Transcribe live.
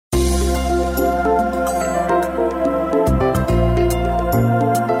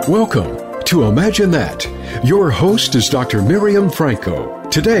Welcome to Imagine That. Your host is Dr. Miriam Franco.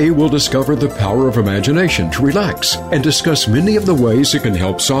 Today we'll discover the power of imagination to relax and discuss many of the ways it can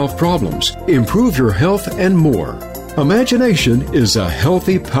help solve problems, improve your health, and more. Imagination is a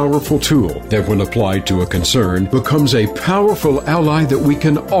healthy, powerful tool that, when applied to a concern, becomes a powerful ally that we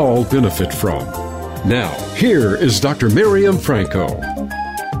can all benefit from. Now, here is Dr. Miriam Franco.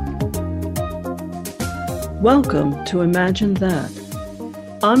 Welcome to Imagine That.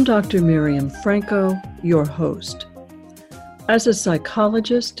 I'm Dr. Miriam Franco, your host. As a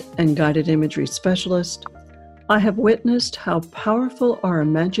psychologist and guided imagery specialist, I have witnessed how powerful our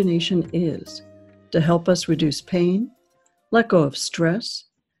imagination is to help us reduce pain, let go of stress,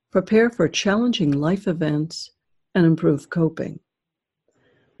 prepare for challenging life events, and improve coping.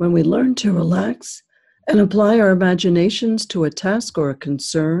 When we learn to relax and apply our imaginations to a task or a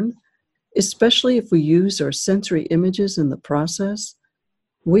concern, especially if we use our sensory images in the process,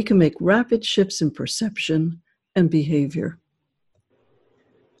 we can make rapid shifts in perception and behavior.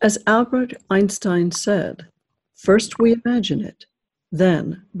 As Albert Einstein said, first we imagine it,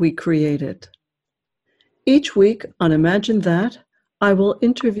 then we create it. Each week on Imagine That, I will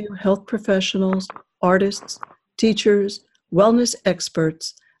interview health professionals, artists, teachers, wellness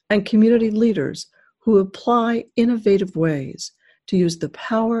experts, and community leaders who apply innovative ways to use the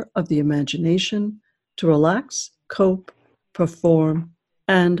power of the imagination to relax, cope, perform,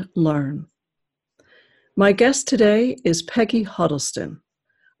 and learn. My guest today is Peggy Huddleston,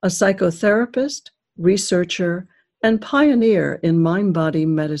 a psychotherapist, researcher, and pioneer in mind-body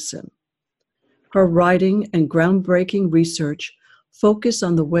medicine. Her writing and groundbreaking research focus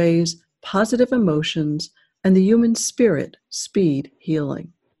on the ways positive emotions and the human spirit speed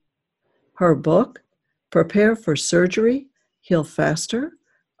healing. Her book, Prepare for Surgery, Heal Faster,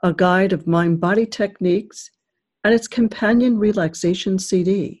 a guide of mind-body techniques, and its companion relaxation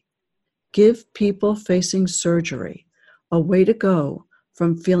CD, give people facing surgery a way to go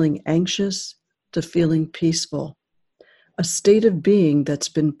from feeling anxious to feeling peaceful, a state of being that's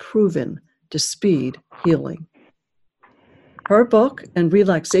been proven to speed healing. Her book and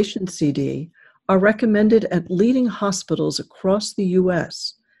relaxation CD are recommended at leading hospitals across the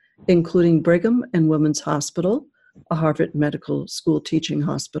U.S., including Brigham and Women's Hospital, a Harvard Medical School teaching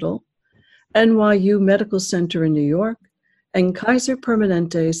hospital, NYU Medical Center in New York, and Kaiser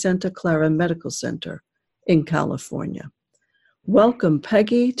Permanente Santa Clara Medical Center in California. Welcome,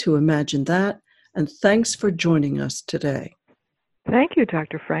 Peggy, to Imagine That, and thanks for joining us today. Thank you,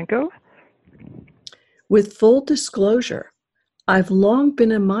 Dr. Franco. With full disclosure, I've long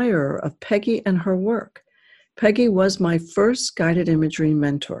been an admirer of Peggy and her work. Peggy was my first guided imagery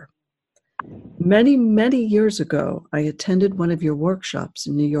mentor. Many, many years ago, I attended one of your workshops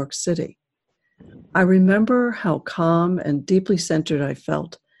in New York City. I remember how calm and deeply centered I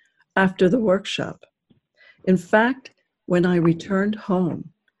felt after the workshop. In fact, when I returned home,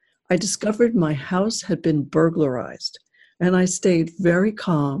 I discovered my house had been burglarized, and I stayed very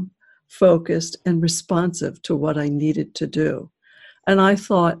calm, focused, and responsive to what I needed to do. And I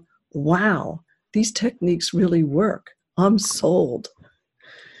thought, wow, these techniques really work. I'm sold.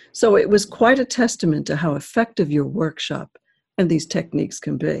 So it was quite a testament to how effective your workshop and these techniques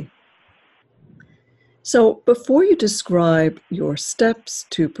can be. So before you describe your steps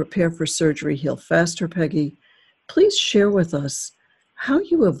to prepare for surgery, heal faster, Peggy, please share with us how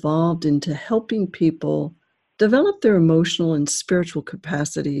you evolved into helping people develop their emotional and spiritual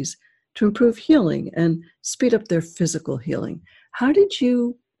capacities to improve healing and speed up their physical healing. How did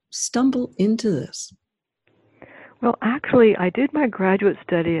you stumble into this? Well, actually, I did my graduate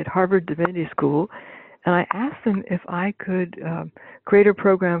study at Harvard Divinity School, and I asked them if I could create a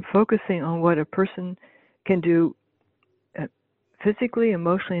program focusing on what a person can do physically,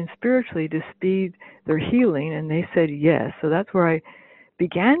 emotionally, and spiritually to speed their healing, and they said yes. So that's where I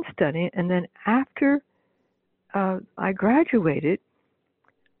began studying, and then after I graduated,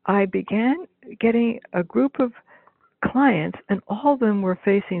 I began getting a group of clients, and all of them were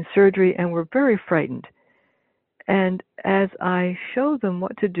facing surgery and were very frightened. And as I showed them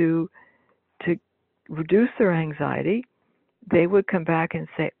what to do to reduce their anxiety, they would come back and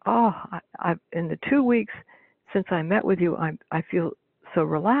say, oh, in the 2 weeks since I met with you, I feel so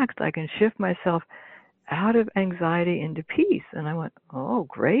relaxed. I can shift myself out of anxiety into peace. And I went, oh,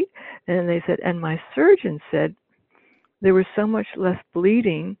 great. And then they said, and my surgeon said there was so much less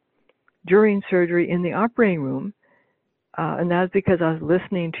bleeding during surgery in the operating room. And that was because I was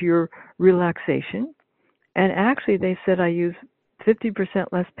listening to your relaxation. And actually, they said I use 50%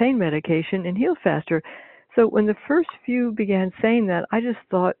 less pain medication and heal faster. So when the first few began saying that, I just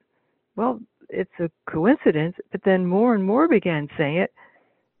thought, well, it's a coincidence. But then more and more began saying it.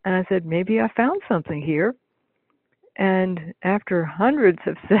 And I said, maybe I found something here. And after hundreds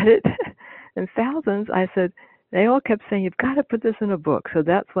have said it and thousands, I said, they all kept saying, you've got to put this in a book. So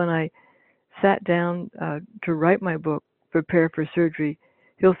that's when I sat down to write my book, Prepare for Surgery,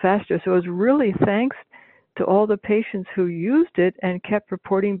 Heal Faster. So it was really thanks to all the patients who used it and kept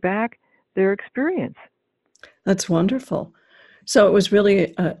reporting back their experience. That's wonderful. So it was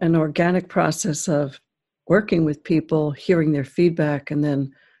really an organic process of working with people, hearing their feedback, and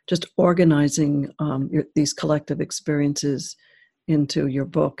then just organizing these collective experiences into your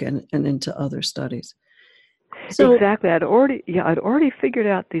book and into other studies. So, exactly. I'd already figured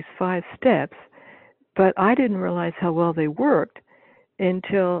out these 5 steps, but I didn't realize how well they worked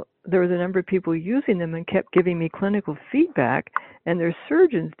until there was a number of people using them and kept giving me clinical feedback, and their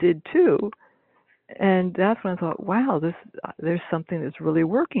surgeons did too. And that's when I thought, wow, there's something that's really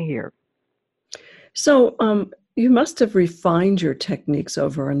working here. So you must have refined your techniques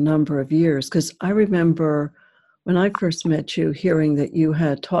over a number of years, because I remember when I first met you, hearing that you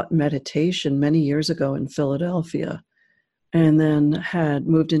had taught meditation many years ago in Philadelphia, and then had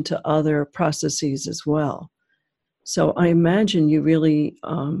moved into other processes as well. So I imagine you really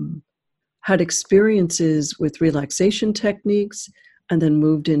had experiences with relaxation techniques and then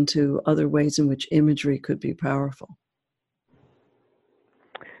moved into other ways in which imagery could be powerful.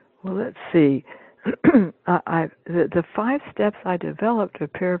 Well, let's see. The 5 steps I developed to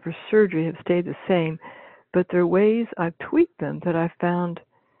prepare for surgery have stayed the same, but there are ways I've tweaked them that I found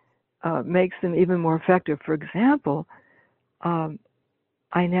makes them even more effective. For example, I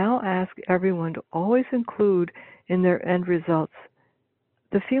now ask everyone to always include in their end results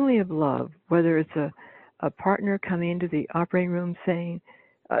the feeling of love, whether it's a partner coming into the operating room saying,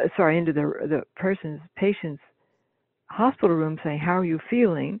 into the patient's hospital room saying, how are you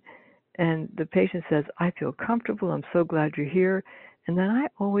feeling? And the patient says, I feel comfortable, I'm so glad you're here. And then I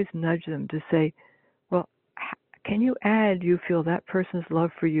always nudge them to say, well, can you add you feel that person's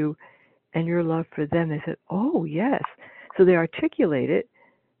love for you and your love for them? They said, oh, yes. So they articulate it.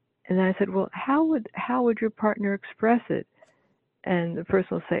 And then I said, well, how would your partner express it? And the person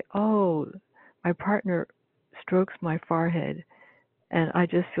will say, oh, my partner strokes my forehead, and I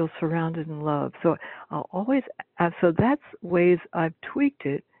just feel surrounded in love. So I'll always have, so that's ways I've tweaked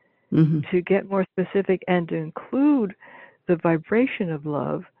it to get more specific and to include the vibration of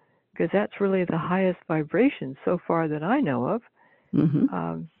love, because that's really the highest vibration so far that I know of.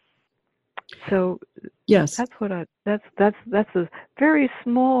 So yes, that's a very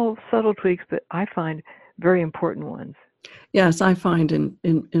small, subtle tweaks, but I find very important ones. Yes, I find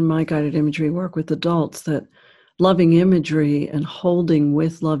in my guided imagery work with adults that loving imagery and holding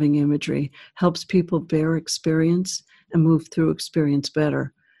with loving imagery helps people bear experience and move through experience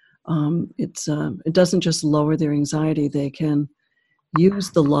better. It doesn't just lower their anxiety. They can use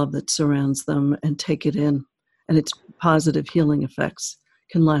the love that surrounds them and take it in, and its positive healing effects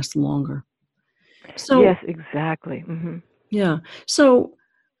can last longer. So, yes, exactly. Yeah. So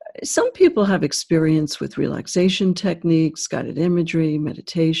some people have experience with relaxation techniques, guided imagery,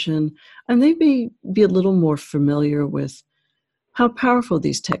 meditation, and they may be a little more familiar with how powerful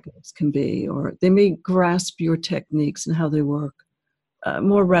these techniques can be, or they may grasp your techniques and how they work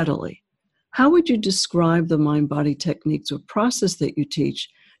more readily. How would you describe the mind-body techniques or process that you teach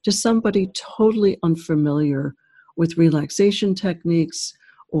to somebody totally unfamiliar with relaxation techniques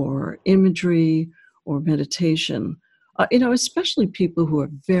or imagery or meditation? Especially people who are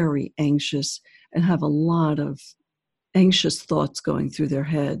very anxious and have a lot of anxious thoughts going through their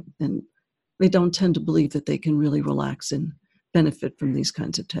head, and they don't tend to believe that they can really relax and benefit from these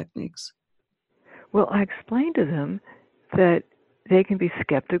kinds of techniques. Well, I explained to them that they can be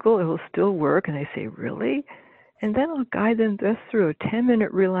skeptical, it will still work, and they say, really? And then I'll guide them just through a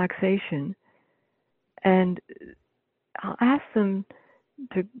 10-minute relaxation, and I'll ask them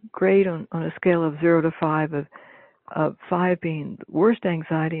to grade on a scale of 0 to 5, of 5 being worst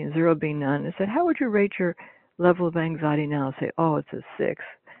anxiety and 0 being none. I said, how would you rate your level of anxiety now? I'll say, oh, it's a 6.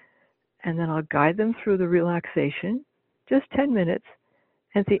 And then I'll guide them through the relaxation, just 10 minutes.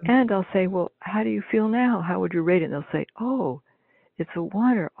 At the end, I'll say, well, how do you feel now? How would you rate it? And they'll say, oh, it's a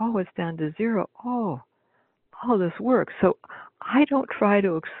 1, or oh, it's down to 0. Oh, this works. So I don't try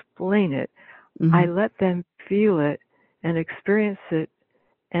to explain it. I let them feel it and experience it,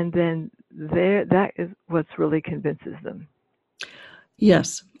 and then that is what really convinces them.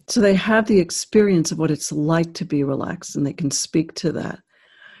 Yes. So they have the experience of what it's like to be relaxed, and they can speak to that.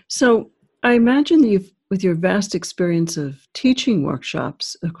 So I imagine that with your vast experience of teaching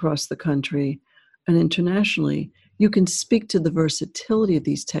workshops across the country and internationally, you can speak to the versatility of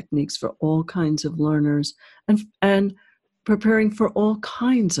these techniques for all kinds of learners and preparing for all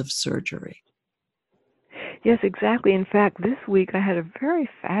kinds of surgery. Yes, exactly. In fact, this week I had a very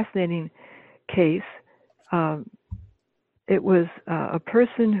fascinating case. It was a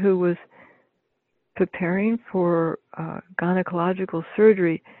person who was preparing for gynecological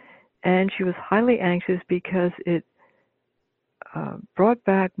surgery, and she was highly anxious because it brought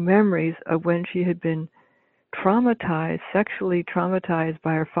back memories of when she had been sexually traumatized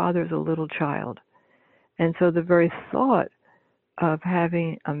by her father as a little child. And so the very thought of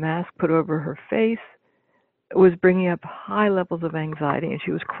having a mask put over her face was bringing up high levels of anxiety, and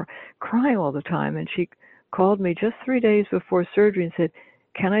she was crying all the time. And she called me just 3 days before surgery and said,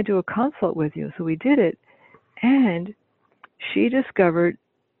 "Can I do a consult with you?" So we did it, and she discovered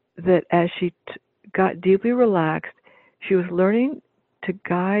that as she got deeply relaxed, she was learning to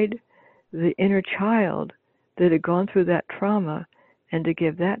guide the inner child that had gone through that trauma and to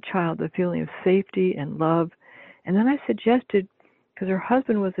give that child the feeling of safety and love. And then I suggested, because her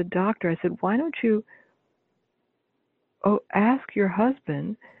husband was a doctor, I said, why don't you ask your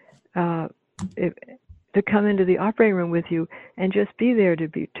husband to come into the operating room with you and just be there to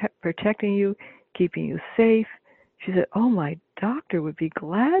be protecting you, keeping you safe. She said, oh, my doctor would be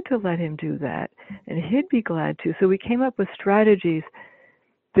glad to let him do that, and he'd be glad to. So we came up with strategies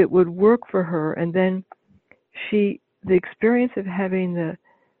that would work for her. And then the experience of having the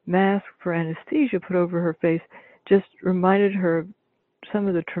mask for anesthesia put over her face just reminded her of some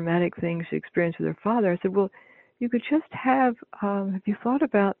of the traumatic things she experienced with her father. I said, well, you could just have you thought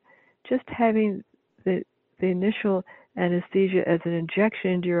about just having the initial anesthesia as an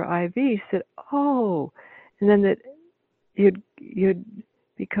injection into your IV? She said, oh, and then that you'd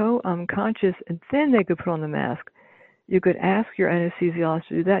become unconscious, and then they could put on the mask. You could ask your anesthesiologist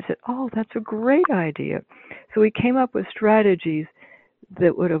to do that. I said, oh, that's a great idea. So we came up with strategies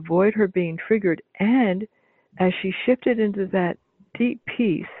that would avoid her being triggered. And as she shifted into that deep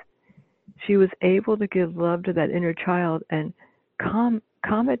peace, she was able to give love to that inner child and calm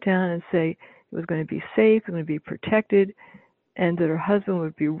it down and say it was going to be safe, it was going to be protected, and that her husband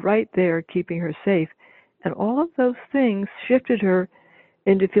would be right there keeping her safe. And all of those things shifted her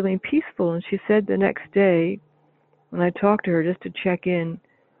into feeling peaceful. And she said the next day, when I talked to her just to check in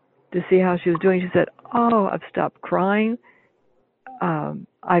to see how she was doing, she said, oh, I've stopped crying.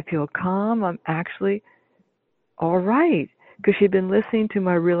 I feel calm. I'm actually all right. Because she'd been listening to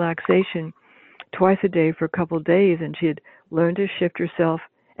my relaxation twice a day for a couple of days, and she had learned to shift herself.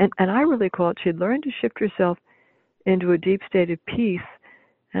 And I really call it, she had learned to shift herself into a deep state of peace.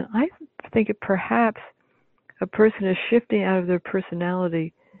 And I think it perhaps a person is shifting out of their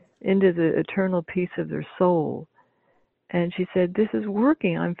personality into the eternal peace of their soul. And she said, this is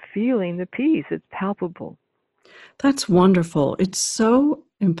working. I'm feeling the peace. It's palpable. That's wonderful. It's so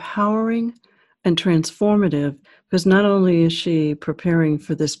empowering and transformative, because not only is she preparing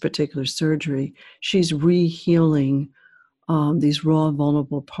for this particular surgery, she's re-healing these raw,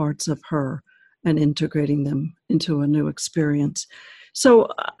 vulnerable parts of her and integrating them into a new experience. So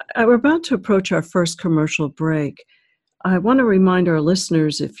we're about to approach our first commercial break. I want to remind our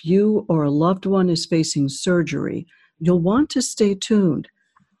listeners, if you or a loved one is facing surgery, you'll want to stay tuned.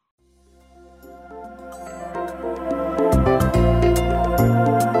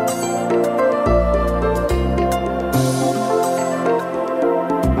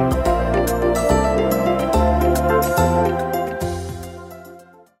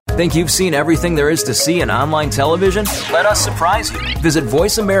 Think you've seen everything there is to see in online television? Let us surprise you. Visit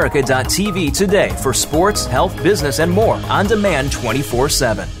voiceamerica.tv today for sports, health, business, and more on demand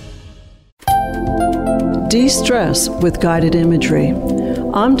 24/7. De-stress with guided imagery.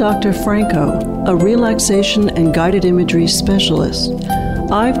 I'm Dr. Franco, a relaxation and guided imagery specialist.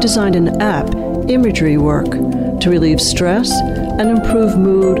 I've designed an app, Imagery Work, to relieve stress and improve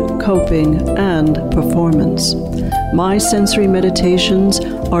mood, coping, and performance. My sensory meditations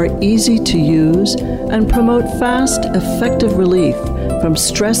are easy to use and promote fast, effective relief from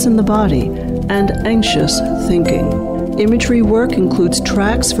stress in the body and anxious thinking. Imagery Work includes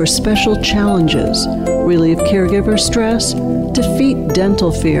tracks for special challenges: relieve caregiver stress, defeat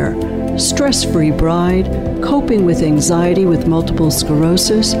dental fear, stress-free bride, coping with anxiety with multiple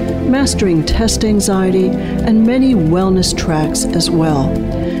sclerosis, mastering test anxiety, and many wellness tracks as well.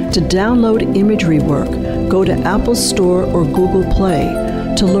 To download Imagery Work, go to Apple Store or Google Play.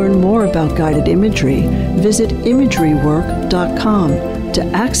 To learn more about guided imagery, visit imagerywork.com. To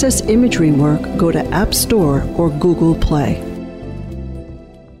access Imagery Work, go to App Store or Google Play.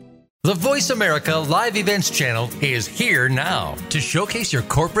 The Voice America Live Events channel is here now to showcase your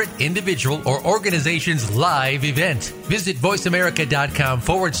corporate, individual, or organization's live event. Visit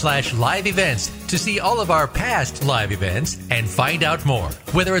voiceamerica.com/live events to see all of our past live events and find out more.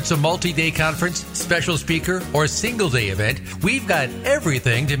 Whether it's a multi-day conference, special speaker, or single-day event, we've got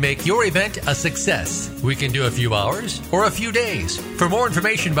everything to make your event a success. We can do a few hours or a few days. For more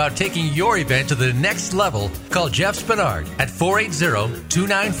information about taking your event to the next level, call Jeff Spinard at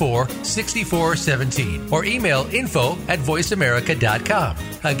 480-294-6417 or email info@voiceamerica.com.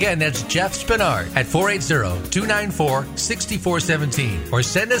 Again, that's Jeff Spinard at 480-294-6417 or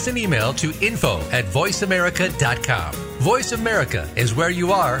send us an email to info@voiceamerica.com. Voice America is where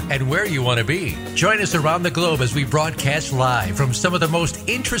you are and where you want to be. Join us around the globe as we broadcast live from some of the most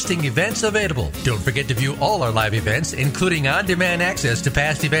interesting events available. Don't forget to view all our live events, including on-demand access to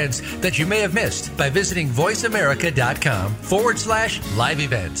past events that you may have missed by visiting voiceamerica.com/live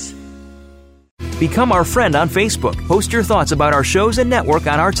events. Become our friend on Facebook. Post your thoughts about our shows and network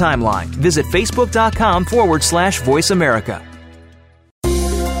on our timeline. Visit facebook.com/Voice America.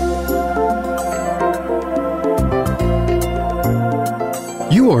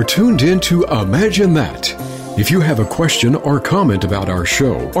 You are tuned in to Imagine That. If you have a question or comment about our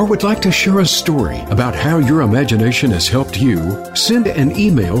show or would like to share a story about how your imagination has helped you, send an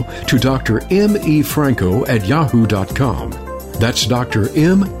email to Dr. M.E. Franco at yahoo.com. That's Dr.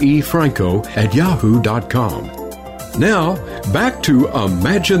 M.E. Franco at yahoo.com. Now, back to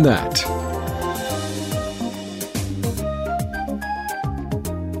Imagine That.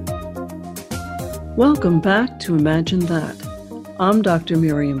 Welcome back to Imagine That. I'm Dr.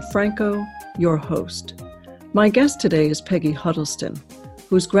 Miriam Franco, your host. My guest today is Peggy Huddleston,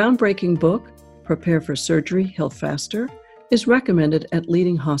 whose groundbreaking book, Prepare for Surgery, Heal Faster, is recommended at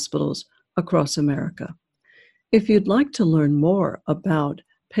leading hospitals across America. If you'd like to learn more about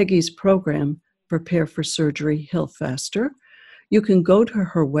Peggy's program, Prepare for Surgery, Heal Faster, you can go to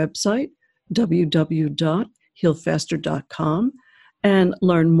her website, www.healfaster.com, and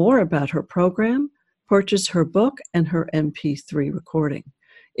learn more about her program, purchase her book and her MP3 recording.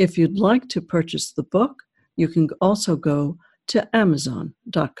 If you'd like to purchase the book, you can also go to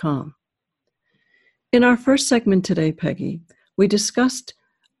Amazon.com. In our first segment today, Peggy, we discussed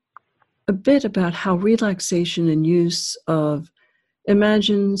a bit about how relaxation and use of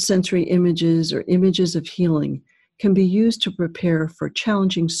imagined sensory images or images of healing can be used to prepare for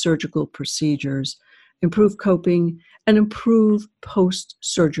challenging surgical procedures, improve coping, and improve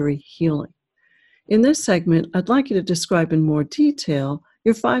post-surgery healing. In this segment, I'd like you to describe in more detail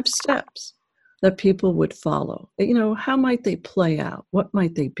your 5 steps that people would follow. You know, how might they play out? What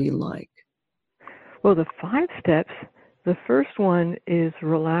might they be like? Well, the 5 steps, the first one is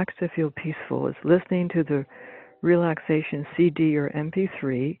relax to feel peaceful. It's listening to the relaxation CD or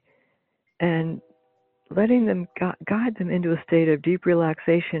MP3 and letting them guide them into a state of deep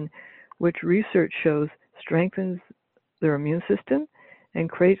relaxation, which research shows strengthens their immune system and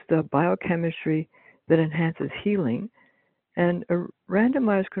creates the biochemistry that enhances healing. And a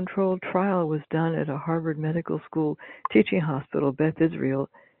randomized controlled trial was done at a Harvard Medical School teaching hospital, Beth Israel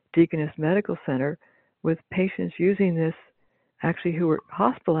Deaconess Medical Center, with patients using this actually who were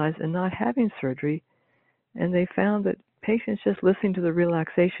hospitalized and not having surgery. And they found that patients just listening to the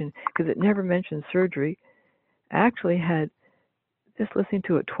relaxation, because it never mentioned surgery, actually had just listening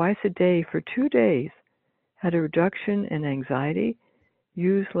to it twice a day for 2 days, had a reduction in anxiety,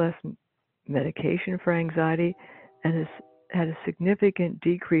 used less medication for anxiety, and has had a significant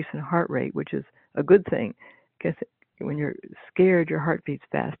decrease in heart rate, which is a good thing, because when you're scared, your heart beats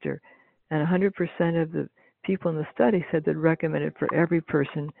faster. And 100% of the people in the study said they'd recommend it for every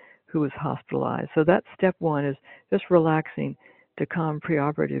person who was hospitalized. So that's step 1, is just relaxing to calm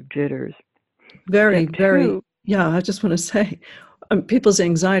preoperative jitters. Very. Yeah, I just want to say, people's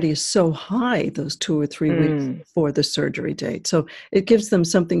anxiety is so high those 2 or 3 weeks before the surgery date. So it gives them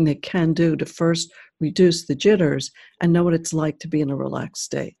something they can do to first reduce the jitters and know what it's like to be in a relaxed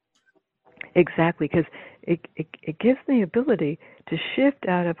state. Exactly, because it gives them the ability to shift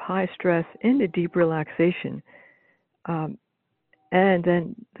out of high stress into deep relaxation. And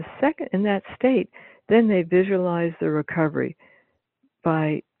then the second, in that state, then they visualize the recovery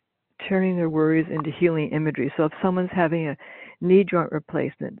by turning their worries into healing imagery. So if someone's having a knee joint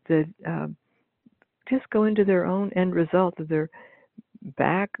replacement, that just go into their own end result of their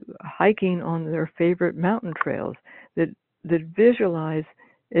back hiking on their favorite mountain trails, that visualize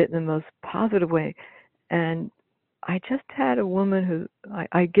it in the most positive way. And I just had a woman who,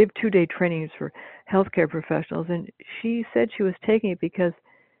 I give 2-day trainings for healthcare professionals, and she said she was taking it because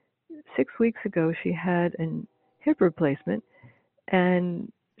 6 weeks ago she had a hip replacement,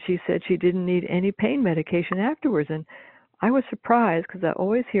 and she said she didn't need any pain medication afterwards. And I was surprised because I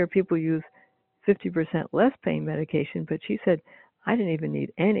always hear people use 50% less pain medication, but she said, I didn't even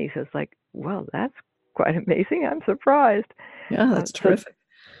need any. So it's like, well, that's quite amazing. I'm surprised. Yeah, that's terrific.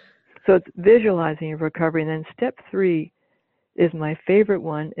 So it's visualizing your recovery. And then step 3 is my favorite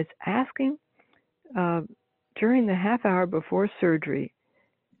one. It's asking during the half hour before surgery,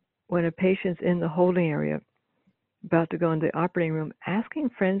 when a patient's in the holding area, about to go into the operating room, asking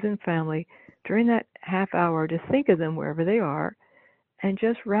friends and family during that half hour to think of them wherever they are and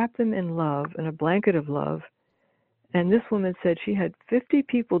just wrap them in love, in a blanket of love. And this woman said she had 50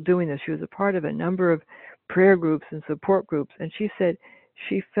 people doing this. She was a part of a number of prayer groups and support groups. And she said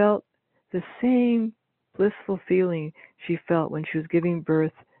she felt the same blissful feeling she felt when she was giving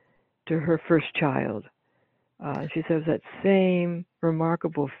birth to her first child. She said it was that same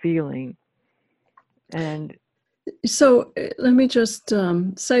remarkable feeling. And so let me just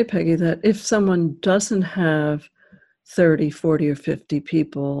say, Peggy, that if someone doesn't have 30, 40, or 50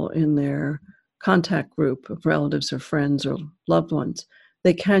 people in their contact group of relatives or friends or loved ones,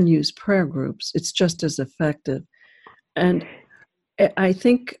 they can use prayer groups. It's just as effective. And I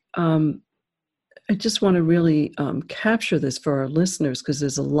think I just want to really capture this for our listeners, because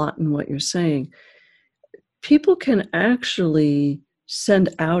there's a lot in what you're saying. People can actually send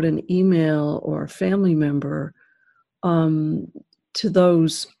out an email or a family member to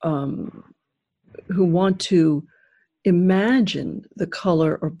those who want to imagine the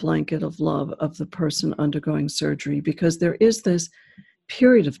color or blanket of love of the person undergoing surgery, because there is this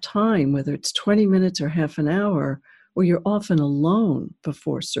period of time, whether it's 20 minutes or half an hour, where you're often alone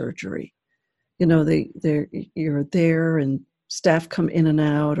before surgery. You know, you're there and staff come in and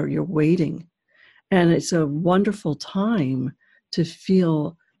out, or you're waiting. And it's a wonderful time to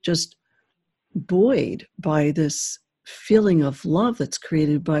feel just buoyed by this feeling of love that's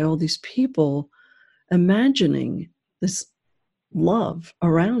created by all these people imagining this love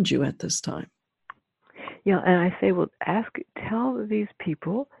around you at this time. Yeah, and I say, well, tell these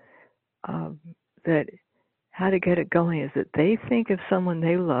people that how to get it going is that they think of someone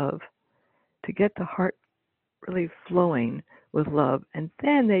they love, to get the heart really flowing with love, and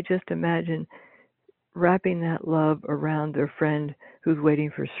then they just imagine wrapping that love around their friend who's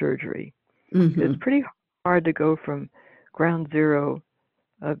waiting for surgery. Mm-hmm. It's pretty hard to go from ground zero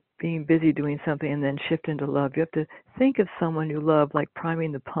of being busy doing something and then shift into love. You have to think of someone you love, like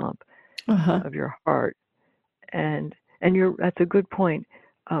priming the pump of your heart. And that's a good point.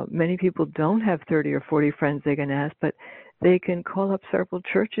 Many people don't have 30 or 40 friends they can ask, but they can call up several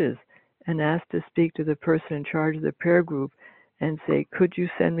churches and ask to speak to the person in charge of the prayer group and say, could you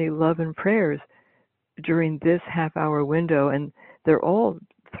send me love and prayers during this half-hour window? And they're all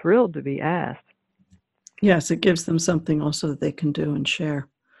thrilled to be asked. Yes, it gives them something also that they can do and share.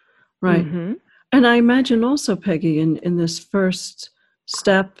 Right. Mm-hmm. And I imagine also, Peggy, in this first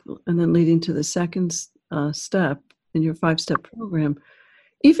step and then leading to the second step in your 5-step program,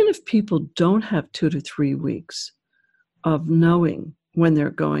 even if people don't have 2 to 3 weeks of knowing when they're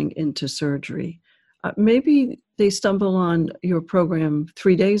going into surgery, maybe they stumble on your program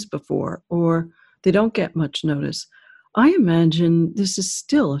 3 days before, or they don't get much notice. I imagine this is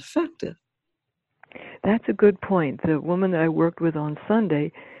still effective. That's a good point. The woman that I worked with on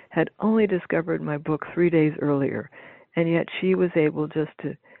Sunday had only discovered my book 3 days earlier, and yet she was able just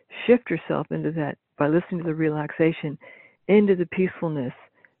to shift herself into that by listening to the relaxation, into the peacefulness,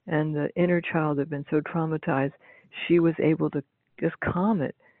 and the inner child that had been so traumatized. She was able to just calm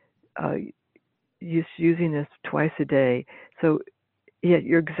it, just using this twice a day. So, yeah,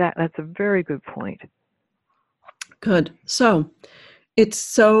 that's a very good point. Good. So, it's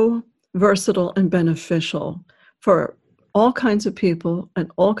so versatile and beneficial for all kinds of people and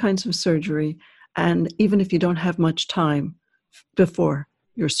all kinds of surgery, and even if you don't have much time before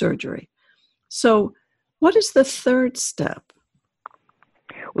your surgery. So what is the third step?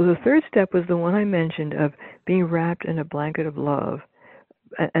 Well, the third step was the one I mentioned of being wrapped in a blanket of love.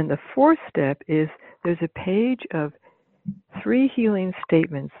 And the fourth step is there's a page of 3 healing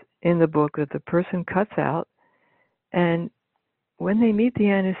statements in the book that the person cuts out, and when they meet the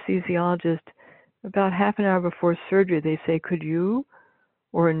anesthesiologist about half an hour before surgery, they say, could you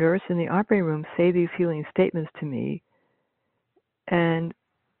or a nurse in the operating room say these healing statements to me? And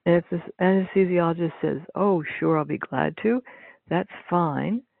if the anesthesiologist says, oh, sure, I'll be glad to, that's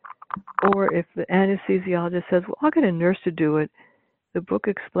fine. Or if the anesthesiologist says, well, I'll get a nurse to do it, the book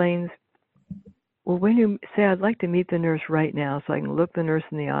explains, well, when you say, I'd like to meet the nurse right now so I can look the nurse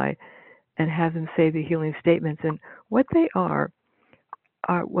in the eye and have them say the healing statements. And what they are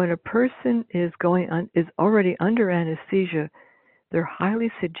when a person is already under anesthesia, they're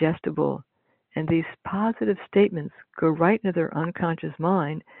highly suggestible, and these positive statements go right into their unconscious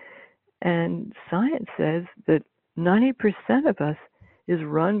mind. And science says that 90% of us is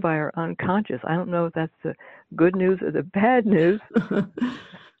run by our unconscious. I don't know if that's the good news or the bad news,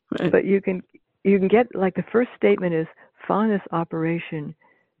 right. But you can get, like, the first statement is, following this operation,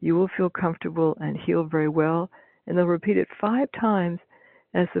 you will feel comfortable and heal very well. And they'll repeat it 5 times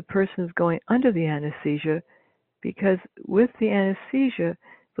as the person is going under the anesthesia, because with the anesthesia,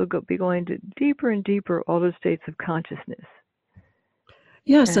 they'll be going to deeper and deeper altered states of consciousness.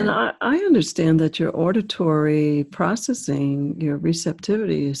 Yes, and I understand that your auditory processing, your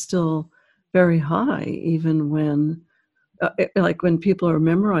receptivity is still very high, even when, like when people are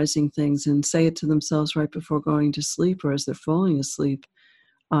memorizing things and say it to themselves right before going to sleep or as they're falling asleep,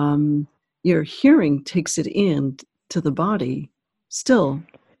 your hearing takes it in to the body still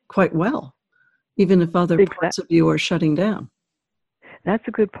quite well, even if other parts of you are shutting down. That's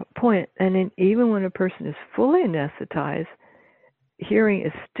a good point. And then even when a person is fully anesthetized, hearing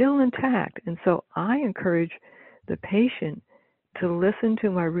is still intact. And so I encourage the patient to listen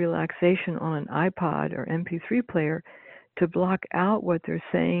to my relaxation on an iPod or MP3 player to block out what they're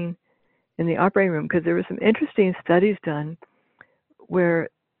saying in the operating room, because there were some interesting studies done where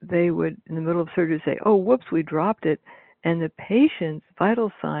they would, in the middle of surgery, say, oh, whoops, we dropped it. And the patient's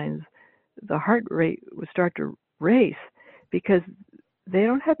vital signs, the heart rate would start to race, because they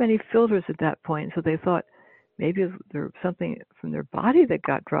don't have any filters at that point. So they thought, maybe there's something from their body that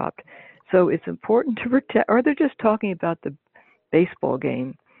got dropped. So it's important to protect, or they're just talking about the baseball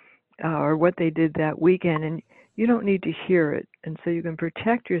game or what they did that weekend, and you don't need to hear it. And so you can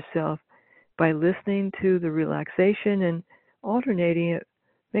protect yourself by listening to the relaxation and alternating it,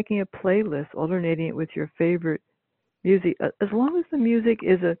 making a playlist, alternating it with your favorite music, as long as the music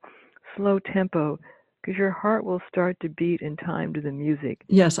is a slow tempo, because your heart will start to beat in time to the music.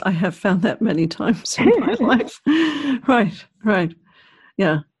 Yes, I have found that many times in my life. Right.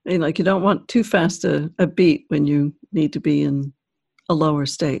 Yeah, like you don't want too fast a beat when you need to be in a lower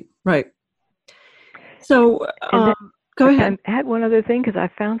state. Right. So go ahead. Add one other thing, because I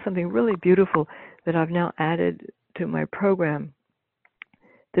found something really beautiful that I've now added to my program.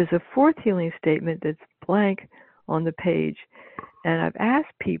 There's a 4th healing statement that's blank on the page, and I've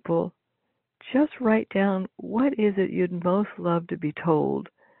asked people, just write down, what is it you'd most love to be told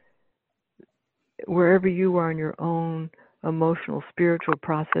wherever you are in your own emotional, spiritual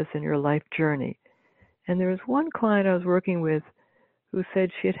process in your life journey. And there was one client I was working with who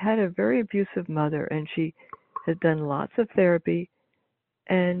said she had had a very abusive mother, and she had done lots of therapy,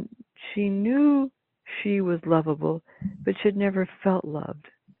 and she knew she was lovable, but she'd never felt loved.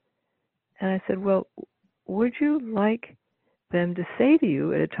 And I said, well, would you like them to say to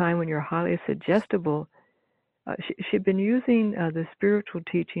you at a time when you're highly suggestible? She'd been using the spiritual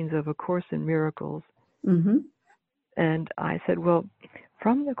teachings of A Course in Miracles. Mm-hmm. And I said, well,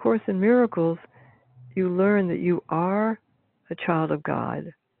 from the Course in Miracles, you learn that you are a child of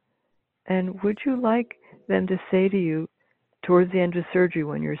God. And would you like them to say to you towards the end of surgery,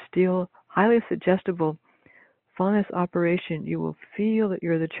 when you're still highly suggestible, following this operation, you will feel that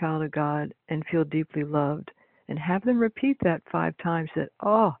you're the child of God and feel deeply loved? And have them repeat that 5 times. Said,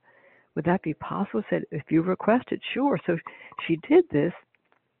 oh, would that be possible? Said, if you request it, sure. So she did this,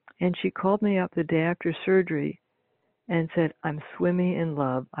 and she called me up the day after surgery and said, I'm swimming in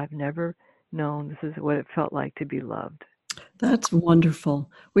love. I've never known this is what it felt like to be loved. That's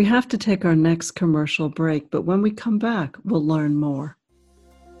wonderful. We have to take our next commercial break, but when we come back, we'll learn more.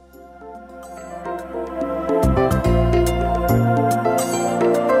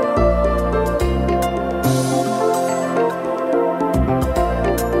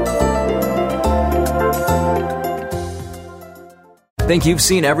 Think you've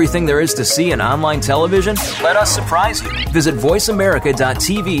seen everything there is to see in online television? Let us surprise you. Visit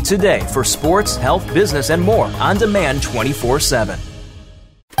voiceamerica.tv today for sports, health, business, and more on demand 24/7.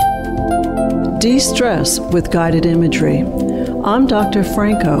 De-stress with guided imagery. I'm Dr.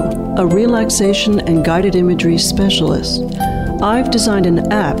 Franco, a relaxation and guided imagery specialist. I've designed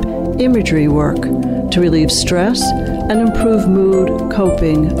an app, Imagery Work, to relieve stress and improve mood,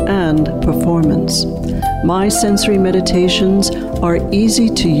 coping, and performance. My sensory meditations are easy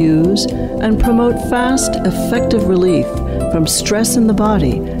to use and promote fast, effective relief from stress in the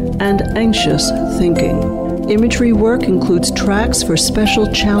body and anxious thinking. Imagery Work includes tracks for special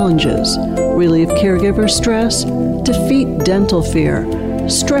challenges: relieve caregiver stress, defeat dental fear,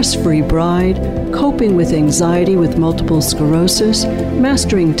 stress-free bride, coping with anxiety with multiple sclerosis,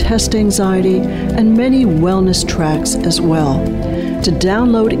 mastering test anxiety, and many wellness tracks as well. To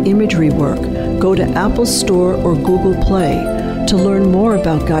download Imagery Work, go to Apple Store or Google Play. To learn more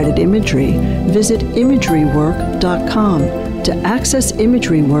about guided imagery, visit imagerywork.com. To access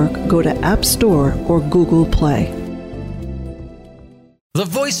Imagery Work, go to App Store or Google Play. The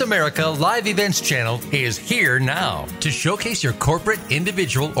Voice America Live Events channel is here now to showcase your corporate,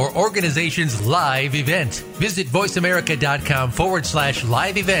 individual, or organization's live event. Visit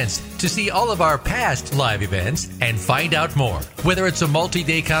voiceamerica.com/live events to see all of our past live events and find out more. Whether it's a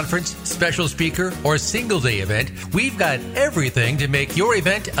multi-day conference, special speaker, or single-day event, we've got everything to make your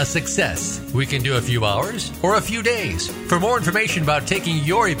event a success. We can do a few hours or a few days. For more information about taking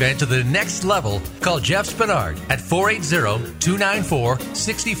your event to the next level, call Jeff Spinard at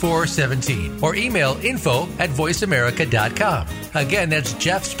 480-294-6417 or email info@voiceamerica.com. Again, that's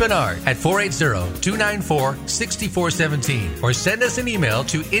Jeff Spinard at 480-294-6417 or send us an email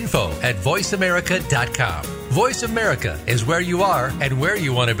to info@voiceamerica.com. Voice America is where you are and where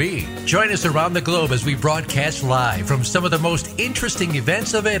you want to be. Join us around the globe as we broadcast live from some of the most interesting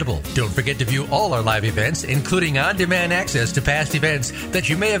events available. Don't forget to view all our live events, including on-demand access to past events that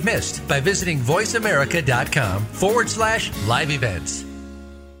you may have missed by visiting voiceamerica.com/live events.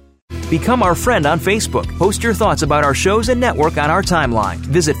 Become our friend on Facebook. Post your thoughts about our shows and network on our timeline.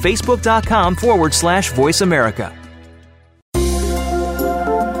 Visit facebook.com/Voice America.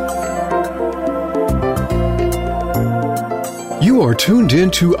 You are tuned in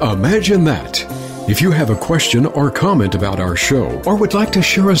to Imagine That. If you have a question or comment about our show or would like to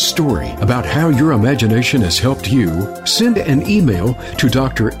share a story about how your imagination has helped you, send an email to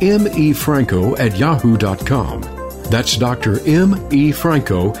Dr. M.E. Franco at yahoo.com. That's Dr. M.E.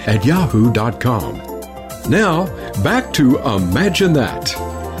 Franco at yahoo.com. Now, back to Imagine That.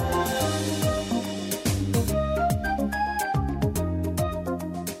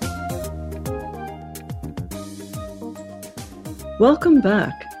 Welcome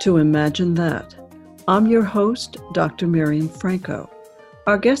back to Imagine That. I'm your host, Dr. Miriam Franco.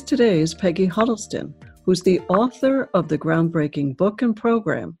 Our guest today is Peggy Huddleston, who's the author of the groundbreaking book and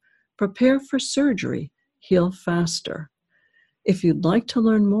program, Prepare for Surgery, Heal Faster. If you'd like to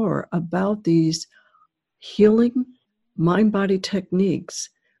learn more about these healing mind-body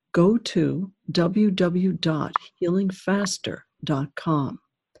techniques, go to www.healingfaster.com.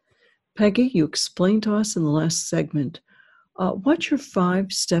 Peggy, you explained to us in the last segment what your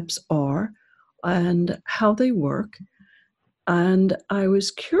 5 steps are and how they work. And I was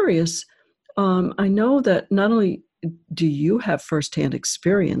curious, I know that not only do you have firsthand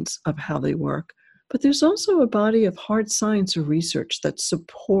experience of how they work, but there's also a body of hard science or research that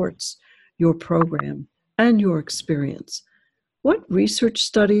supports your program and your experience. What research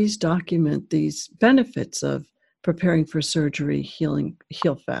studies document these benefits of preparing for surgery,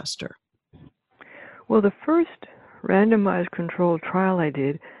 heal faster? Well, the first randomized controlled trial I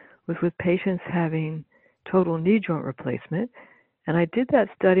did was with patients having total knee joint replacement. And I did that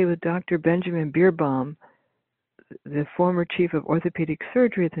study with Dr. Benjamin Bierbaum, the former chief of orthopedic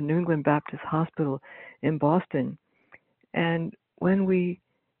surgery at the New England Baptist Hospital in Boston. And when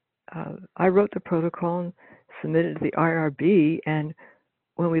I wrote the protocol and submitted to the IRB, and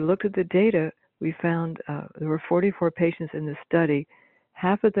when we looked at the data, we found there were 44 patients in the study.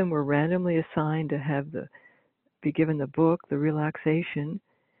 Half of them were randomly assigned to be given the book, the relaxation,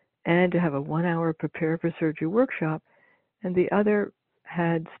 and to have a 1-hour prepare for surgery workshop, and the other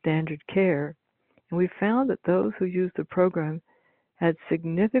had standard care. And we found that those who used the program had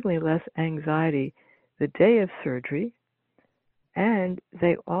significantly less anxiety the day of surgery, and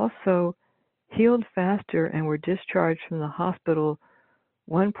they also healed faster and were discharged from the hospital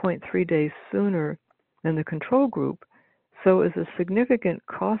 1.3 days sooner than the control group. So it was a significant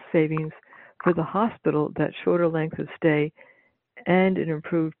cost savings for the hospital, that shorter length of stay, and it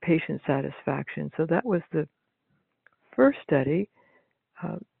improved patient satisfaction. So that was the first study.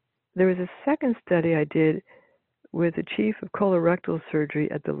 There was a second study I did with the chief of colorectal surgery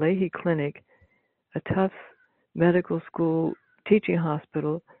at the Leahy Clinic, a Tufts Medical School teaching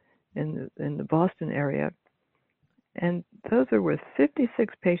hospital in the Boston area. And those are with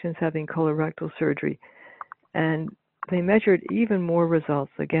 56 patients having colorectal surgery. And they measured even more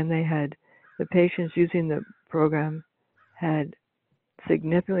results. Again, the patients using the program had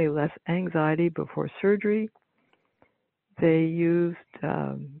significantly less anxiety before surgery. They used,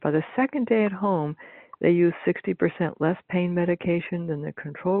 by the second day at home, they used 60% less pain medication than the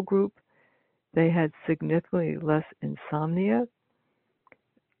control group. They had significantly less insomnia,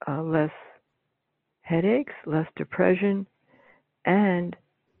 less headaches, less depression, and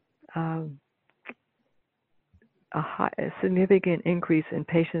a significant increase in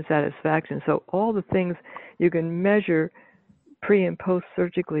patient satisfaction. So all the things you can measure pre and post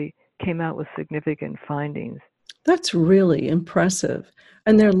surgically came out with significant findings. That's really impressive.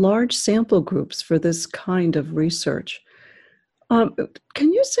 And there are large sample groups for this kind of research. Um,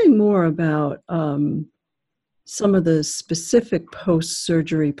 can you say more about some of the specific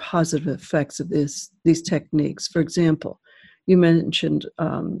post-surgery positive effects of these techniques? For example, you mentioned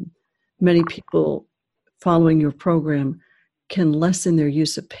many people following your program can lessen their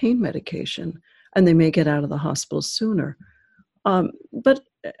use of pain medication, and they may get out of the hospital sooner. But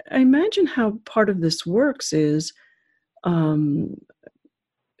I imagine how part of this works is, um,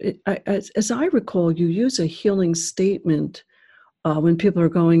 as I recall, you use a healing statement when people are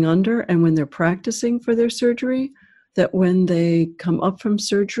going under and when they're practicing for their surgery, that when they come up from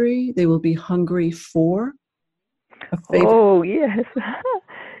surgery, they will be hungry for a favorite. Oh, yes.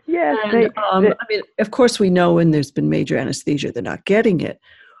 Yes. And I mean, of course, we know when there's been major anesthesia, they're not getting it.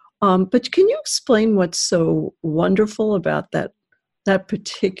 But can you explain what's so wonderful about that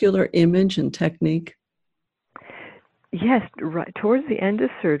particular image and technique? Yes, right. Towards the end of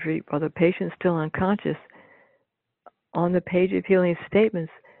surgery, while the patient's still unconscious, on the page of healing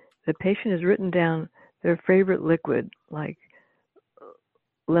statements, the patient has written down their favorite liquid, like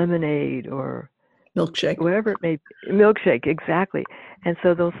lemonade or Milkshake. whatever it may be. Milkshake, exactly. And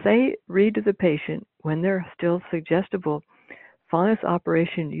so they'll read to the patient when they're still suggestible, following this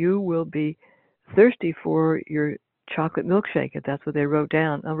operation, you will be thirsty for your chocolate milkshake, if that's what they wrote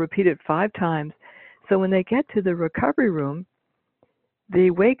down. I'll repeat it 5 times. So when they get to the recovery room, they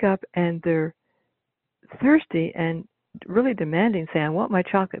wake up and they're thirsty and really demanding, saying, I want my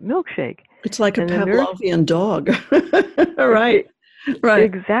chocolate milkshake. It's like a Pavlovian dog. Right.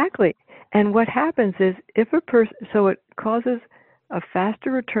 Exactly. And what happens is if a person, so it causes a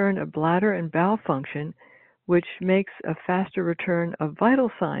faster return of bladder and bowel function, which makes a faster return of vital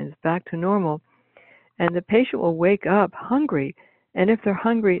signs back to normal. And the patient will wake up hungry. And if they're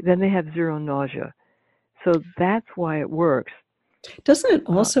hungry, then they have zero nausea. So that's why it works. Doesn't it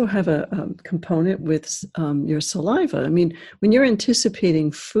also have a component with your saliva? I mean, when you're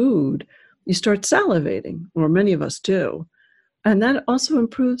anticipating food, you start salivating, or many of us do. And that also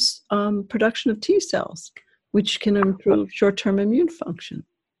improves production of T cells, which can improve short-term immune function.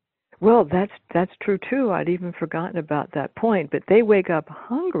 Well, that's true too. I'd even forgotten about that point. But they wake up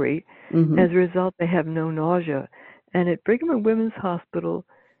hungry. Mm-hmm. As a result, they have no nausea. And at Brigham and Women's Hospital,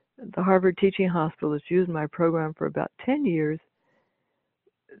 the Harvard Teaching Hospital that's used my program for about 10 years,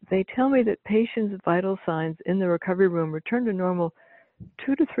 they tell me that patients' vital signs in the recovery room return to normal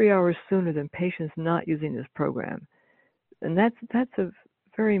 2 to 3 hours sooner than patients not using this program. And that's a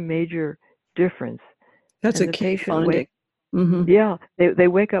very major difference. That's and a key finding. Mm-hmm. Yeah, they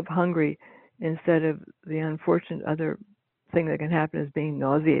wake up hungry instead of the unfortunate other thing that can happen is being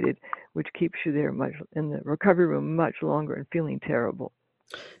nauseated, which keeps you there in the recovery room much longer and feeling terrible.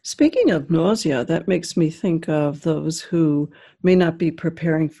 Speaking of nausea, that makes me think of those who may not be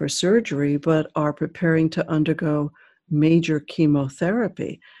preparing for surgery, but are preparing to undergo major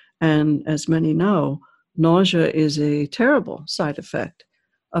chemotherapy. And as many know, nausea is a terrible side effect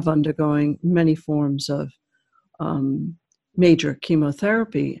of undergoing many forms of major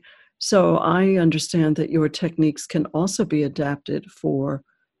chemotherapy. So I understand that your techniques can also be adapted for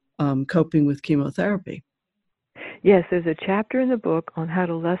coping with chemotherapy. Yes, there's a chapter in the book on how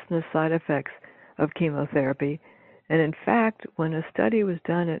to lessen the side effects of chemotherapy. And in fact, when a study was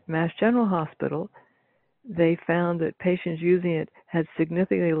done at Mass General Hospital, they found that patients using it had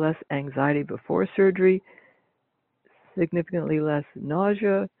significantly less anxiety before surgery, significantly less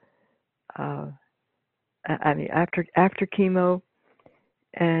nausea, after chemo,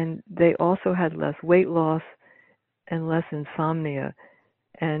 and they also had less weight loss and less insomnia.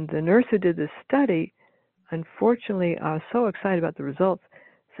 And the nurse who did this study, unfortunately, I was so excited about the results,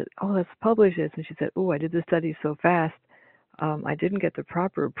 said, oh, let's publish this. And she said, oh, I did this study so fast, I didn't get the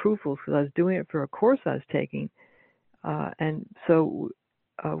proper approvals because I was doing it for a course I was taking. And so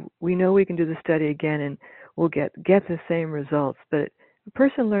we know we can do the study again and we'll get the same results. But a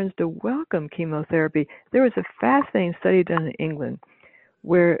person learns to welcome chemotherapy. There was a fascinating study done in England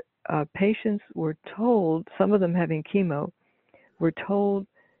where patients were told, some of them having chemo, were told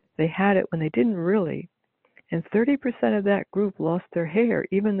they had it when they didn't really. And 30% of that group lost their hair,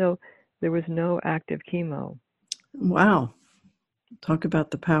 even though there was no active chemo. Wow. Talk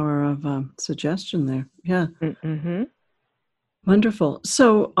about the power of suggestion there. Yeah. Mm-hmm. Wonderful.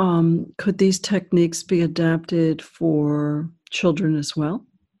 So could these techniques be adapted for children as well?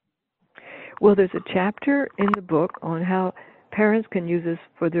 Well, there's a chapter in the book on how parents can use this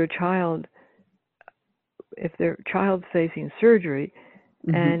for their child if their child's facing surgery.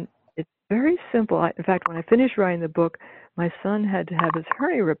 Mm-hmm. And it's very simple. In fact, when I finished writing the book, my son had to have his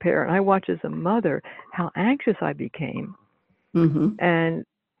hernia repair, and I watched as a mother how anxious I became. Mm-hmm. And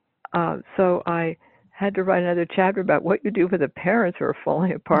so I had to write another chapter about what you do for the parents who are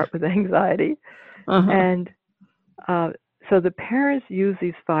falling apart with anxiety. Uh-huh. And so the parents use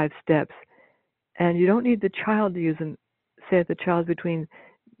these 5 steps, and you don't need the child to use them. Say if the child's between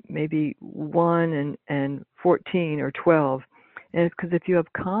maybe 1 and 14 or 12. And it's because if you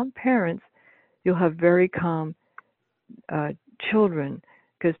have calm parents, you'll have very calm children,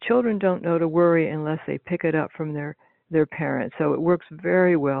 because children don't know to worry unless they pick it up from their parents. So it works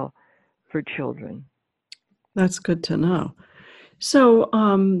very well for children. That's good to know. So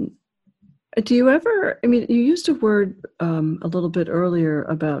do you ever, I mean, you used a word a little bit earlier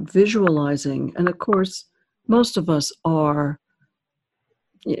about visualizing, and of course, most of us are,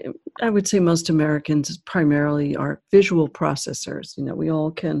 I would say most Americans primarily are visual processors. You know, we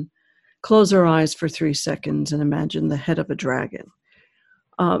all can close our eyes for 3 seconds and imagine the head of a dragon.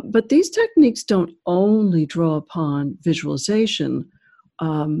 But these techniques don't only draw upon visualization.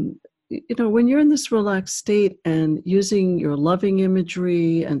 You know, when you're in this relaxed state and using your loving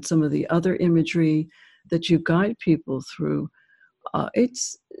imagery and some of the other imagery that you guide people through,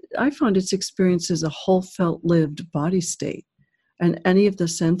 I find it's experienced as a whole felt lived body state, and any of the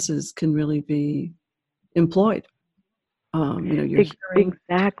senses can really be employed. You know, your hearing,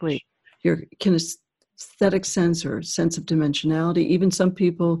 exactly, your kinesthetic sense or sense of dimensionality, even some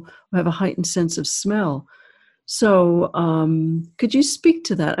people who have a heightened sense of smell. So could you speak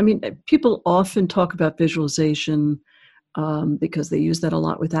to that? I mean, people often talk about visualization because they use that a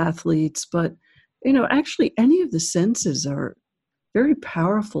lot with athletes, but, you know, actually any of the senses are very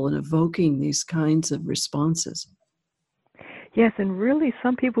powerful in evoking these kinds of responses. Yes, and really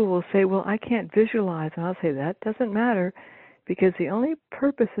some people will say, well, I can't visualize. And I'll say that doesn't matter, because the only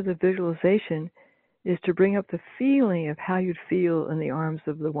purpose of the visualization is to bring up the feeling of how you'd feel in the arms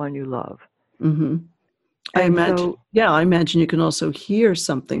of the one you love. Mm-hmm. I imagine you can also hear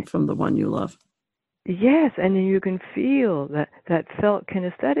something from the one you love. Yes, and then you can feel that felt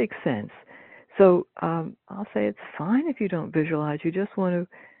kinesthetic sense. So I'll say it's fine if you don't visualize. You just want to,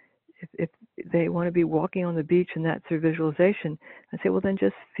 if they want to be walking on the beach and that's their visualization, I say, well, then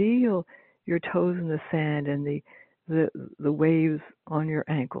just feel your toes in the sand and the waves on your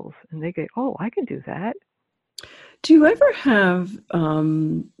ankles. And they go, oh, I can do that. Do you ever have,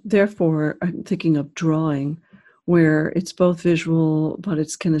 therefore, I'm thinking of drawing, where it's both visual, but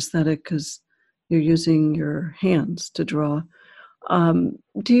it's kinesthetic because you're using your hands to draw.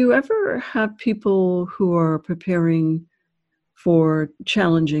 Do you ever have people who are preparing for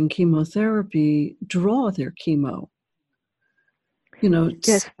challenging chemotherapy draw their chemo? You know,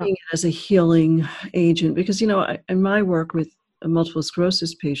 yes. Seeing it as a healing agent? Because, you know, in my work with multiple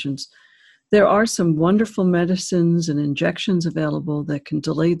sclerosis patients, there are some wonderful medicines and injections available that can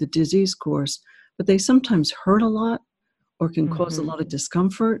delay the disease course, but they sometimes hurt a lot or can cause a lot of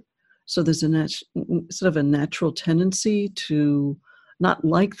discomfort. So there's a sort of a natural tendency to not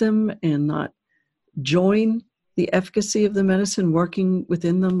like them and not join the efficacy of the medicine working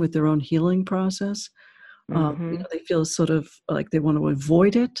within them with their own healing process. You know, they feel sort of like they want to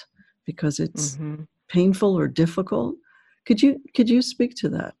avoid it because it's painful or difficult. Could you speak to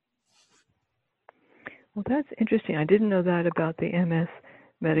that? Well, that's interesting. I didn't know that about the MS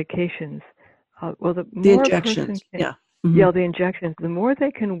medications. Well, the injections, yeah, the injections. The more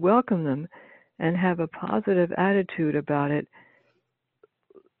they can welcome them and have a positive attitude about it,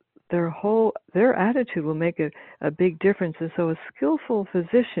 their attitude will make a big difference. And so, a skillful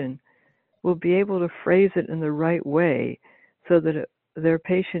physician will be able to phrase it in the right way, so that their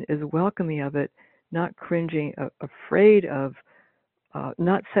patient is welcoming of it, not cringing, afraid of,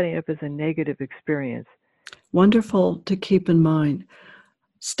 not setting it up as a negative experience. Wonderful to keep in mind.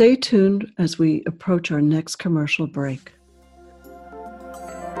 Stay tuned as we approach our next commercial break.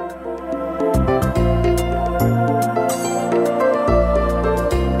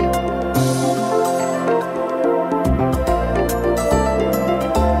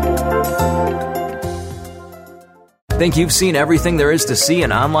 Think you've seen everything there is to see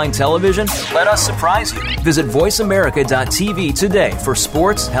in online television? Let us surprise you. Visit voiceamerica.tv today for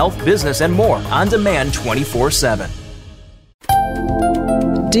sports, health, business, and more on demand 24/7.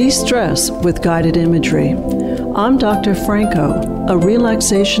 De-stress with guided imagery. I'm Dr. Franco, a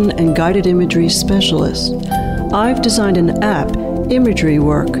relaxation and guided imagery specialist. I've designed an app, Imagery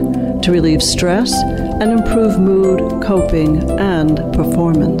Work, to relieve stress and improve mood, coping, and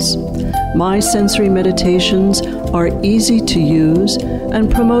performance. My sensory meditations are easy to use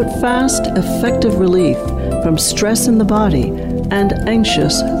and promote fast, effective relief from stress in the body and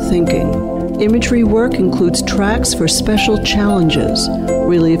anxious thinking. imagery work includes tracks for special challenges,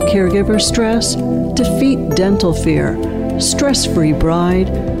 relieve caregiver stress, defeat dental fear, stress-free bride,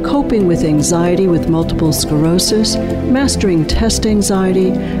 coping with anxiety with multiple sclerosis, mastering test anxiety,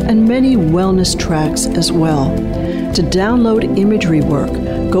 and many wellness tracks as well. To download imagery work,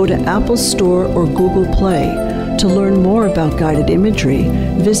 go to Apple Store or Google Play. To learn more about guided imagery,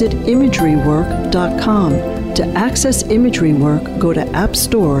 visit imagerywork.com. To access imagery work, go to App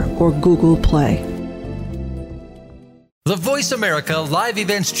Store or Google Play. The Voice America Live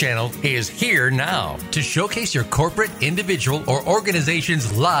Events channel is here now to showcase your corporate, individual, or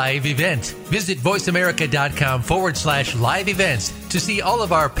organization's live event. Visit voiceamerica.com/live events to see all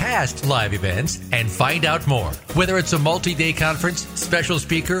of our past live events and find out more. Whether it's a multi-day conference, special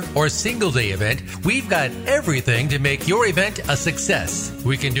speaker, or single-day event, we've got everything to make your event a success.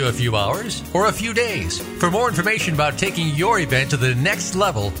 We can do a few hours or a few days. For more information about taking your event to the next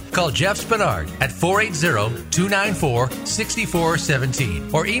level, call Jeff Spinard at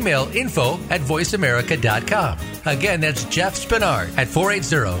 480-294-6417 or email info@voiceamerica.com. Again, that's Jeff Spinard at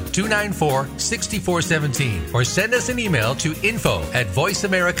 480-294-6417 or send us an email to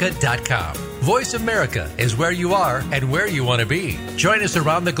info@voiceamerica.com. Voice America is where you are and where you want to be. Join us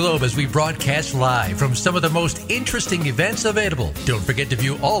around the globe as we broadcast live from some of the most interesting events available. Don't forget to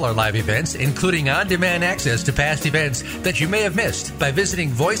view all our live events, including on-demand access to past events that you may have missed by visiting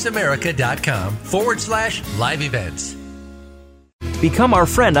voiceamerica.com/live events. Become our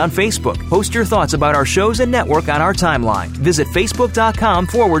friend on Facebook. Post your thoughts about our shows and network on our timeline. Visit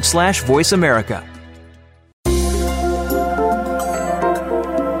facebook.com/Voice America.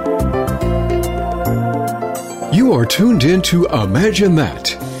 You are tuned in to Imagine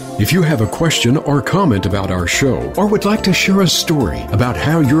That. If you have a question or comment about our show or would like to share a story about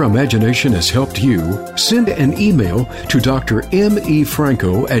how your imagination has helped you, send an email to Dr. M.E.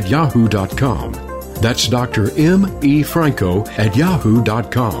 Franco at yahoo.com. That's Dr. M.E. Franco at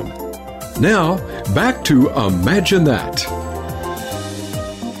yahoo.com. Now, back to Imagine That.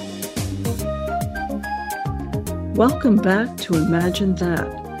 Welcome back to Imagine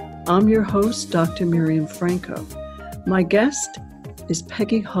That. I'm your host, Dr. Miriam Franco. My guest is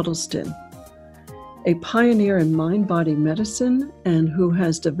Peggy Huddleston, a pioneer in mind-body medicine and who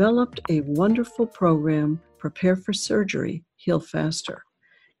has developed a wonderful program, Prepare for Surgery, Heal Faster.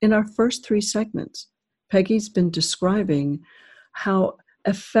 In our first three segments, Peggy's been describing how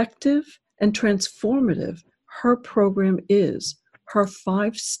effective and transformative her program is, her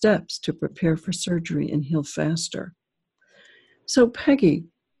 5 steps to prepare for surgery and heal faster. So Peggy,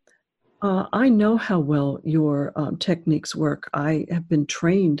 I know how well your techniques work. I have been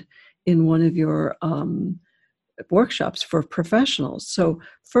trained in one of your workshops for professionals. So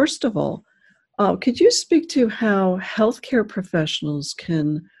first of all, could you speak to how healthcare professionals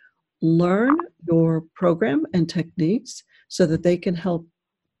can learn your program and techniques so that they can help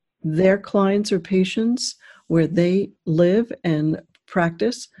their clients or patients where they live and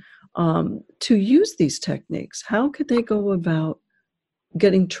practice to use these techniques? How could they go about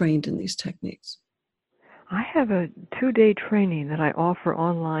getting trained in these techniques? I have a 2-day training that I offer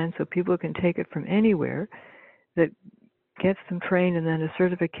online so people can take it from anywhere that gets them trained, and then a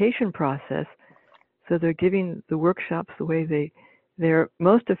certification process so they're giving the workshops the way they're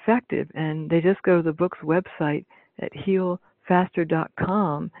most effective. And they just go to the book's website at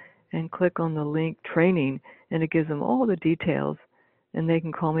healfaster.com and click on the link training, and it gives them all the details, and they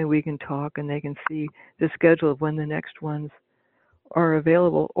can call me, we can talk, and they can see the schedule of when the next ones are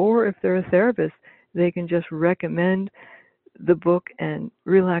available. Or if they're a therapist, they can just recommend the book and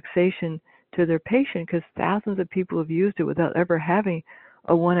relaxation to their patient, because thousands of people have used it without ever having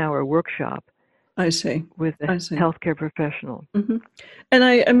a 1-hour workshop. I see. With a healthcare professional. Mm-hmm. And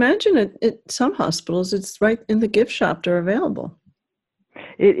I imagine at some hospitals, it's right in the gift shop they're available.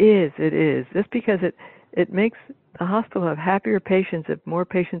 It is. Just because it makes the hospital have happier patients if more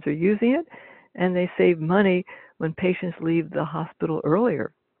patients are using it, and they save money when patients leave the hospital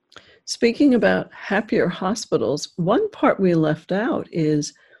earlier. Speaking about happier hospitals, one part we left out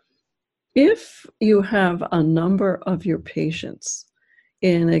is if you have a number of your patients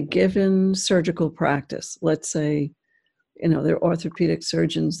in a given surgical practice, let's say, there are orthopedic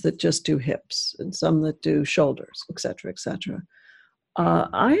surgeons that just do hips and some that do shoulders, et cetera, et cetera.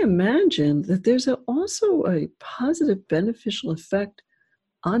 I imagine that there's also a positive beneficial effect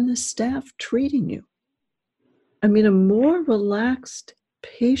on the staff treating you. I mean, a more relaxed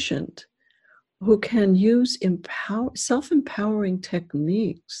patient who can use self-empowering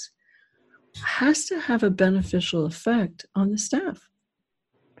techniques has to have a beneficial effect on the staff.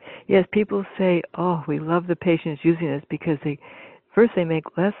 Yes, people say, oh, we love the patients using this because they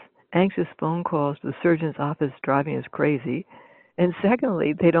make less anxious phone calls to the surgeon's office driving us crazy. And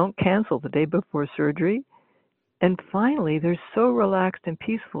secondly, they don't cancel the day before surgery. And finally, they're so relaxed and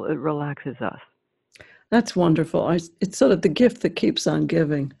peaceful, it relaxes us. That's wonderful. It's sort of the gift that keeps on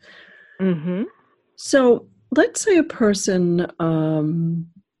giving. Mm-hmm. So let's say a person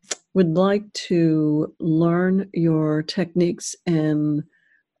would like to learn your techniques and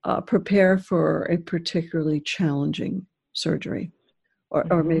prepare for a particularly challenging surgery,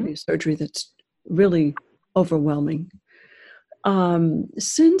 or maybe a surgery that's really overwhelming.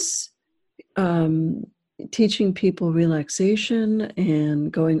 Since teaching people relaxation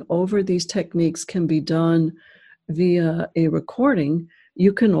and going over these techniques can be done via a recording,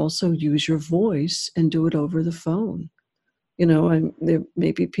 you can also use your voice and do it over the phone. And there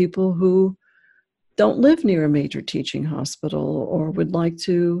may be people who don't live near a major teaching hospital or would like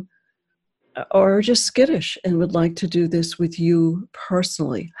to, or are just skittish and would like to do this with you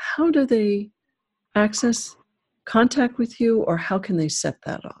personally. How do they access contact with you, or how can they set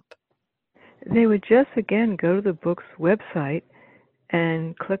that up? They would just, again, go to the book's website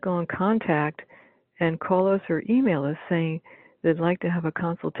and click on contact and call us or email us saying they'd like to have a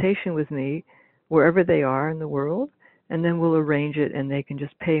consultation with me wherever they are in the world, and then we'll arrange it and they can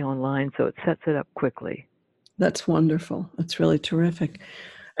just pay online, so it sets it up quickly. That's wonderful. That's really terrific.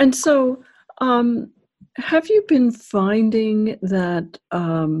 And so have you been finding that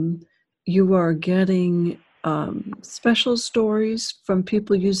you are getting special stories from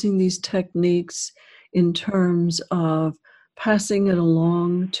people using these techniques in terms of passing it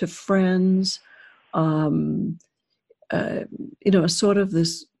along to friends, sort of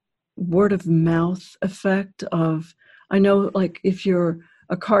this word of mouth effect of, I know, like if you're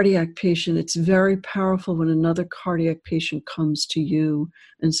a cardiac patient, it's very powerful when another cardiac patient comes to you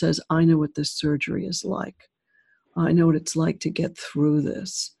and says, I know what this surgery is like. I know what it's like to get through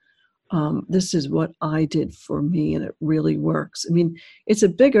this. This is what I did for me, and it really works. I mean, it's a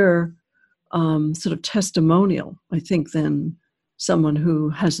bigger sort of testimonial, I think, than someone who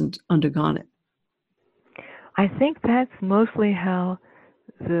hasn't undergone it. I think that's mostly how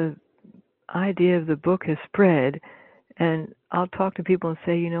the idea of the book has spread. And I'll talk to people and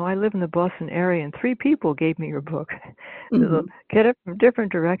say, I live in the Boston area and 3 people gave me your book. So get it from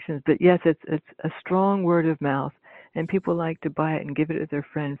different directions. But yes, it's a strong word of mouth. And people like to buy it and give it to their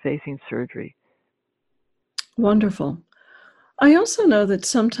friend facing surgery. Wonderful. I also know that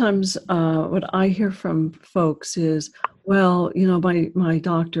sometimes what I hear from folks is, well, my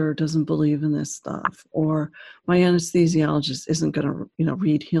doctor doesn't believe in this stuff, or my anesthesiologist isn't going to,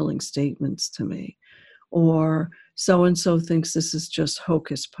 read healing statements to me, or so-and-so thinks this is just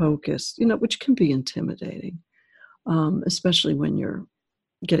hocus pocus, which can be intimidating, especially when you're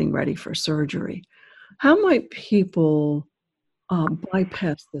getting ready for surgery. How might people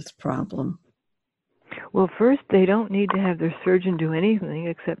bypass this problem? Well, first, they don't need to have their surgeon do anything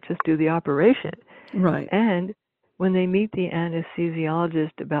except just do the operation. Right. And when they meet the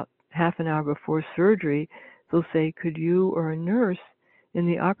anesthesiologist about half an hour before surgery, they'll say, could you or a nurse in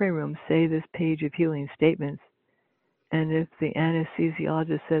the operating room say this page of healing statements? And if the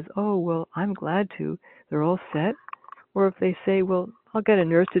anesthesiologist says, oh, well, I'm glad to, they're all set. Or if they say, well, I'll get a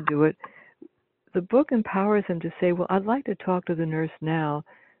nurse to do it, the book empowers them to say, well, I'd like to talk to the nurse now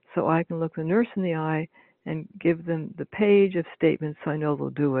so I can look the nurse in the eye and give them the page of statements so I know they'll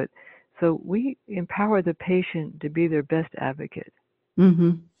do it. So we empower the patient to be their best advocate.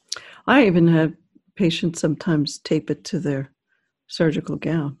 Mm-hmm. I even have patients sometimes tape it to their surgical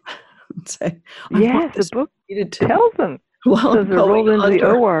gown and say, yes, the book tells them. Well, so the roll into the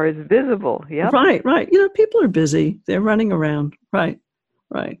OR is visible. Yep. Right. People are busy. They're running around. Right.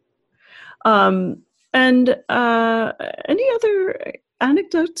 And any other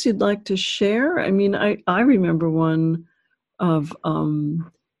anecdotes you'd like to share? I mean, I remember one of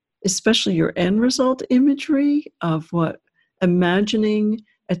especially your end result imagery of imagining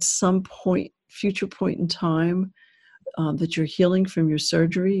at some future point in time that you're healing from your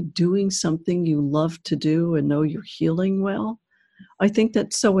surgery, doing something you love to do and know you're healing well. I think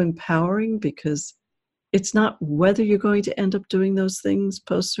that's so empowering because it's not whether you're going to end up doing those things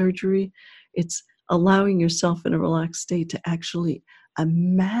post-surgery. It's allowing yourself in a relaxed state to actually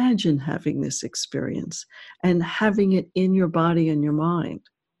imagine having this experience and having it in your body and your mind.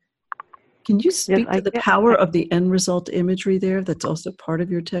 Can you speak to the power of the end result imagery there that's also part of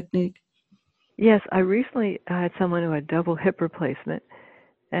your technique? Yes, I recently had someone who had double hip replacement,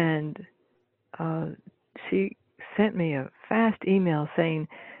 and she sent me a fast email saying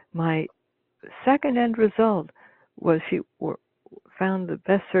my second end result was she found the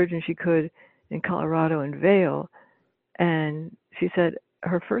best surgeon she could in Colorado in Vail, and she said,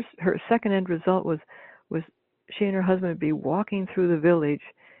 her second end result was she and her husband would be walking through the village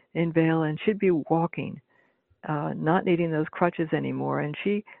in Vail, and she'd be walking, not needing those crutches anymore. And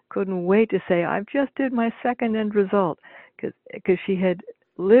she couldn't wait to say, "I've just did my second end result," because she had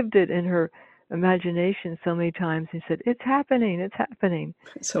lived it in her imagination so many times. He said, "It's happening, it's happening."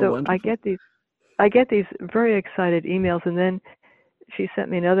 So wonderful. I get these very excited emails, and then she sent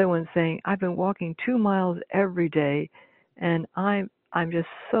me another one saying, "I've been walking 2 miles every day, and I'm just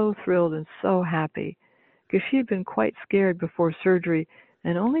so thrilled and so happy," because she had been quite scared before surgery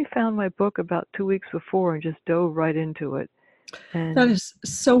and only found my book about 2 weeks before and just dove right into it. And that is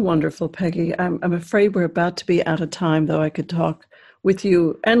so wonderful, Peggy. I'm afraid we're about to be out of time, though I could talk with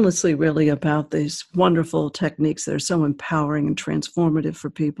you endlessly, really, about these wonderful techniques that are so empowering and transformative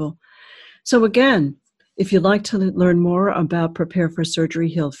for people. So again, if you'd like to learn more about Prepare for Surgery,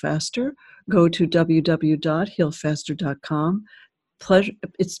 Heal Faster, go to www.healfaster.com.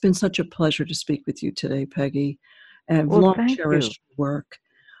 It's been such a pleasure to speak with you today, Peggy. I've long cherished your work.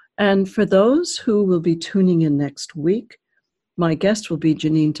 And for those who will be tuning in next week, my guest will be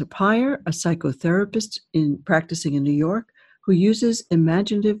Janine Tapire, a psychotherapist practicing in New York, who uses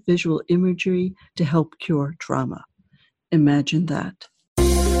imaginative visual imagery to help cure trauma. Imagine that.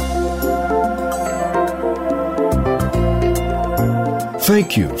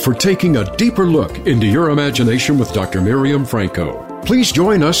 Thank you for taking a deeper look into your imagination with Dr. Miriam Franco. Please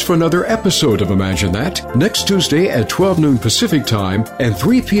join us for another episode of Imagine That next Tuesday at 12 noon Pacific Time and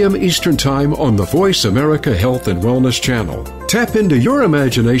 3 p.m. Eastern Time on the Voice America Health and Wellness Channel. Tap into your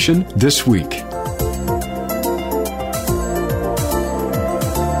imagination this week.